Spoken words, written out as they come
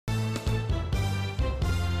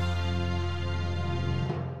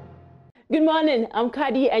Good morning, I'm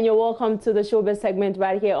Kadi and you're welcome to the Showbiz segment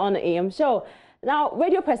right here on the AM show. Now,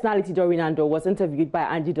 radio personality Doreen Andoh was interviewed by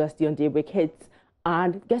Angie Dusty on Daybreak Hits,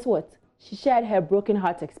 and guess what? She shared her broken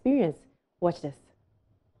heart experience. Watch this.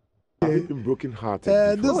 Have you been broken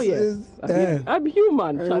hearted? This is. I'm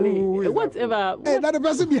human, Charlie. Whatever. Hey, that the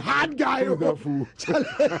person be hard guy. Who is that fool?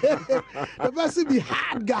 The person be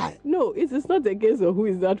hard guy. No, it's not a case of who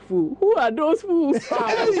is that fool. Who are those fools?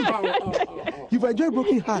 You've enjoyed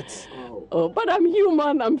broken hearts. Oh, but I'm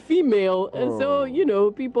human, I'm female, and so, you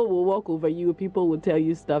know, people will walk over you, people will tell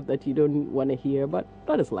you stuff that you don't want to hear, but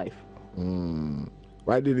that is life.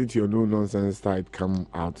 Why didn't your no-nonsense side come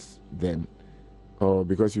out then? Or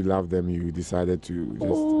because you love them, you decided to just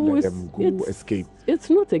let them go escape? It's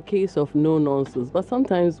not a case of no nonsense, but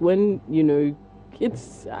sometimes when, you know,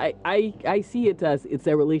 I see it as it's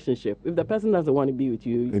a relationship. If the person doesn't want to be with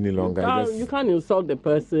you any longer, you can't insult the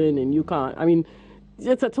person, and you can't, I mean,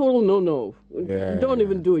 it's a total no-no. Yeah. Don't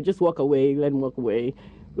even do it. Just walk away. Let him walk away.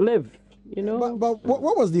 Live, you know. But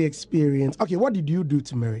what was the experience? Okay, what did you do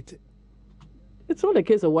to merit it? It's not a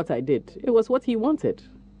case of what I did. It was what he wanted.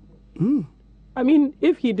 I mean,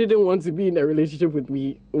 if he didn't want to be in a relationship with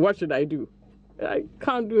me, what should I do? I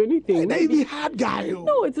can't do anything. He be hard guy.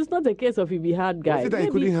 No, it is not a case of he be hard guy. Was it that he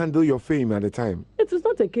couldn't handle your fame at the time? It is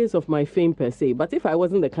not a case of my fame per se, but if I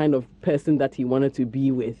wasn't the kind of person that he wanted to be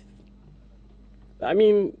with, I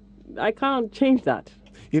mean, I can't change that.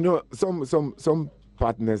 You know, some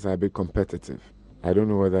partners are a bit competitive. I don't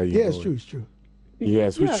know whether you know. It's true.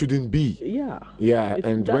 Yes, which shouldn't be. Yeah. Yeah,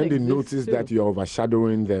 and when they notice that you're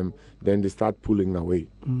overshadowing them, then they start pulling away.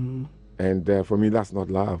 And for me, that's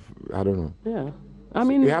not love. I don't know. Yeah. I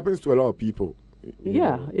mean, it happens to a lot of people.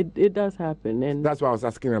 Yeah, it does happen. And that's why I was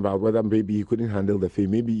asking about whether maybe he couldn't handle the fame.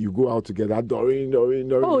 Maybe you go out together, Doreen.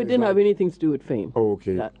 Oh, it didn't have anything to do with fame. Oh,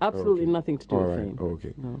 okay. Absolutely nothing to do with fame.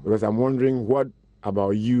 Okay. No. Because I'm wondering what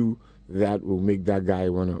about you that will make that guy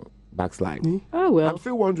want to backslide. Oh, well. I'm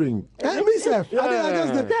still wondering. Myself.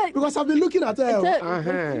 Because I've been looking at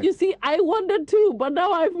her. You see, I wondered too, but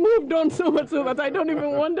now I've moved on so much that I don't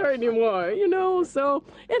even wonder anymore, you know? So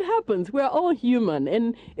it happens. We're all human,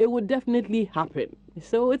 and it would definitely happen.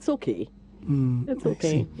 So it's okay. It's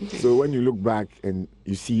okay. So when you look back and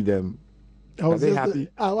you see them, are they happy?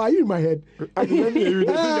 Are you in my head?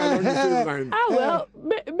 Well,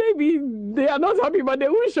 maybe they are not happy, but they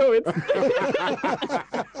will show it.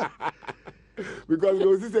 Because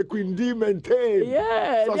this is a Queen D maintained.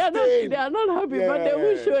 Yeah, they are not happy, but they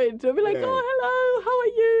will show it. They'll be like, oh, hello, how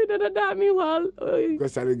are you? Meanwhile,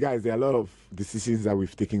 because Charlie, guys, there are a lot of decisions that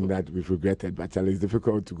we've taken that we've regretted, but Charlie, it's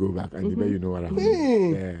difficult to go back, and you know what I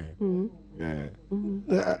mean.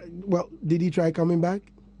 Well, did he try coming back?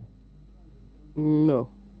 No.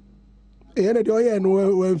 Or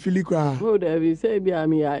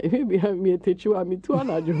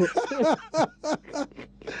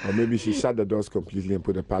maybe she shut the doors completely and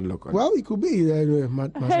put a padlock on. Well, it could be.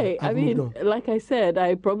 Hey, I mean, like I said,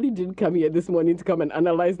 I probably didn't come here this morning to come and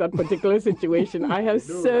analyze that particular situation. I have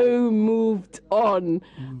so moved on.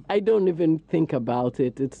 I don't even think about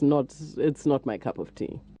it. It's not my cup of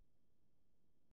tea.